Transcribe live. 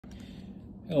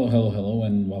Hello,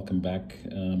 and welcome back.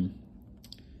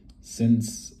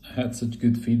 Since I had such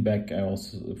good feedback, I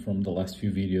also from the last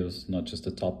few videos, not just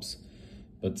the tops,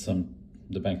 but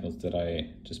the banknotes that I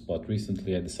just bought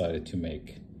recently, I decided to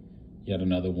make yet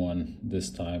another one, this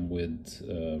time with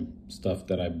stuff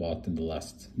that I bought in the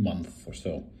last month or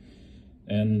so.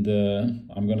 And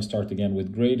I'm gonna start again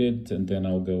with graded, and then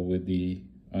I'll go with the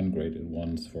ungraded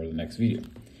ones for the next video.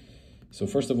 So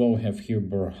first of all, we have here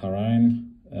Bahrain.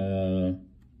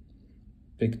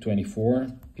 Pick 24,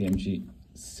 PMG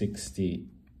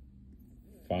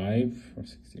 65 or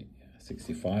 60,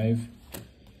 65.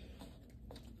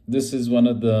 This is one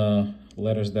of the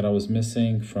letters that I was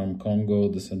missing from Congo,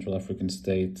 the Central African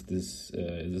state. This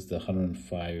is the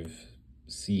 105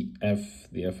 CF.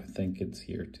 The F, I think it's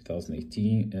here,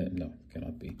 2018. No,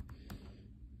 cannot be.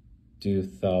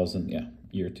 2000, yeah,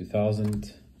 year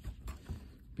 2000.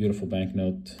 Beautiful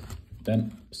banknote.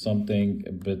 Then something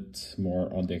a bit more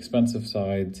on the expensive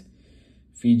side.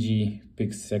 Fiji,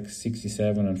 pick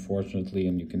 67, unfortunately,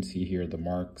 and you can see here the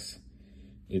marks.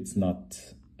 It's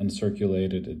not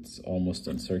uncirculated, it's almost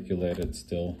uncirculated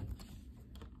still.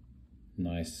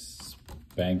 Nice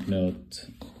banknote.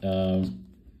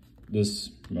 This,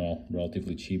 well,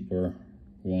 relatively cheaper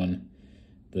one.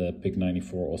 The pick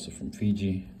 94, also from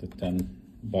Fiji, the 10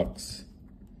 bucks.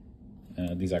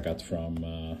 These I got from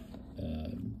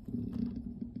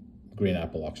Green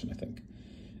Apple auction, I think.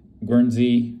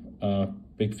 Guernsey,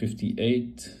 pick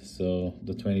 58, so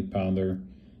the 20 pounder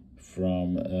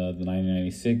from the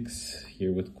 1996,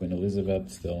 here with Queen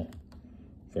Elizabeth, still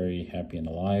very happy and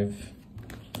alive.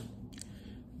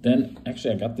 Then,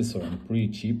 actually I got this one pretty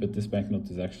cheap, but this banknote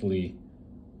is actually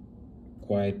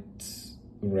quite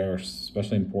rare,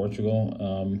 especially in Portugal.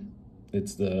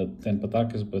 It's the 10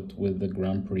 patacas, but with the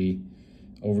Grand Prix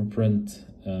overprint.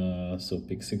 So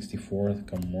pick 64,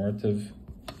 commemorative,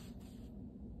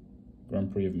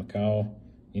 Grand Prix of Macau,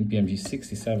 in PMG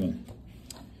 67.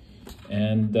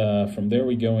 And from there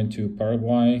we go into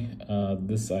Paraguay.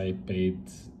 This I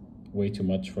paid way too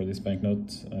much for this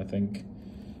banknote, I think.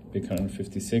 Pick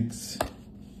 156.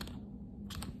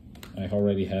 I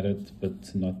already had it,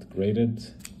 but not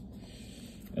graded.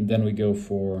 And then we go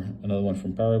for another one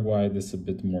from Paraguay. This is a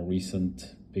bit more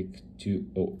recent. Pick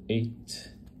 208.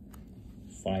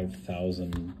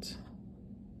 5,000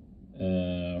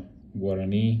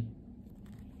 Guarani.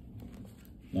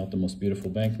 Not the most beautiful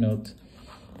banknote.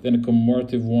 Then a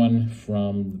commemorative one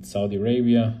from Saudi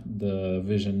Arabia, the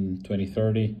Vision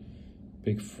 2030.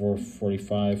 Pick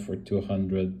 445 for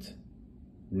 200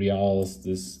 reals.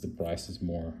 The price is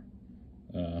more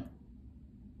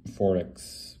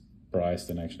Forex price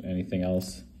than actually anything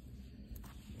else.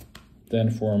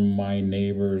 Then for my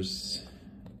neighbors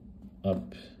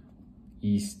up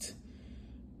East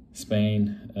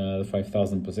Spain, the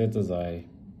 5,000 pesetas. I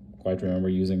quite remember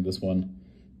using this one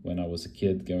when I was a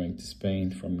kid going to Spain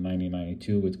from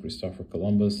 1992 with Christopher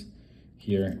Columbus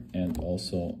here, and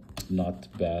also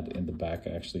not bad in the back.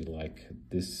 I actually like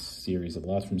this series a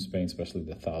lot from Spain, especially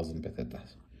the 1,000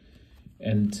 pesetas.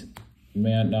 And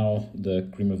man, now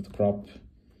the cream of the crop,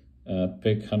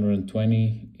 pick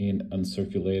 120 in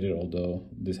uncirculated, although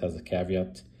this has a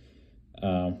caveat.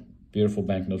 Beautiful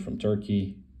banknote from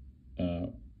Turkey,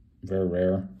 very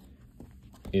rare.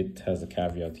 It has a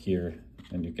caveat here,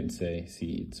 and you can see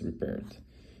it's repaired.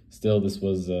 Still, this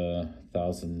was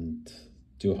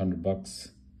 1,200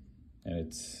 bucks, and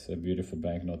it's a beautiful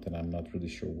banknote, and I'm not really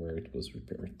sure where it was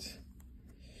repaired.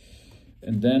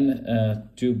 And then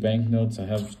two banknotes. I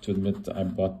have to admit I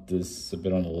bought this a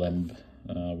bit on a limb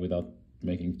without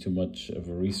making too much of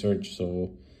a research,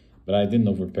 so. But I didn't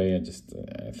overpay. I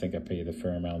think I paid a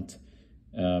fair amount.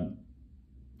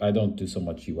 I don't do so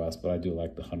much US, but I do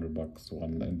like the 100 bucks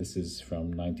one. And this is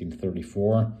from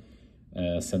 1934,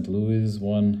 St. Louis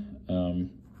one. And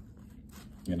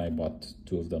I bought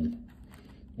two of them.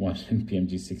 One in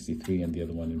PMG 63 and the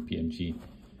other one in PMG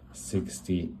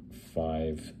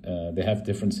 65. They have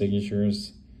different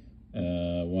signatures.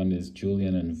 One is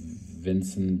Julian and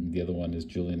Vincent. The other one is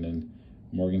Julian and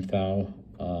Morgenthau.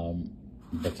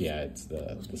 But yeah, it's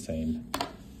the same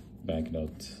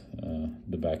banknote.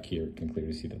 The back here, you can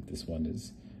clearly see that this one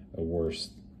is a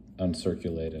worse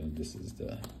uncirculated, and this is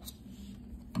the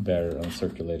better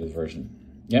uncirculated version.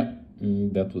 Yeah,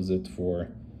 that was it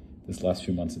for this last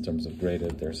few months in terms of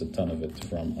graded. There's a ton of it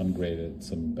from ungraded,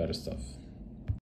 some better stuff.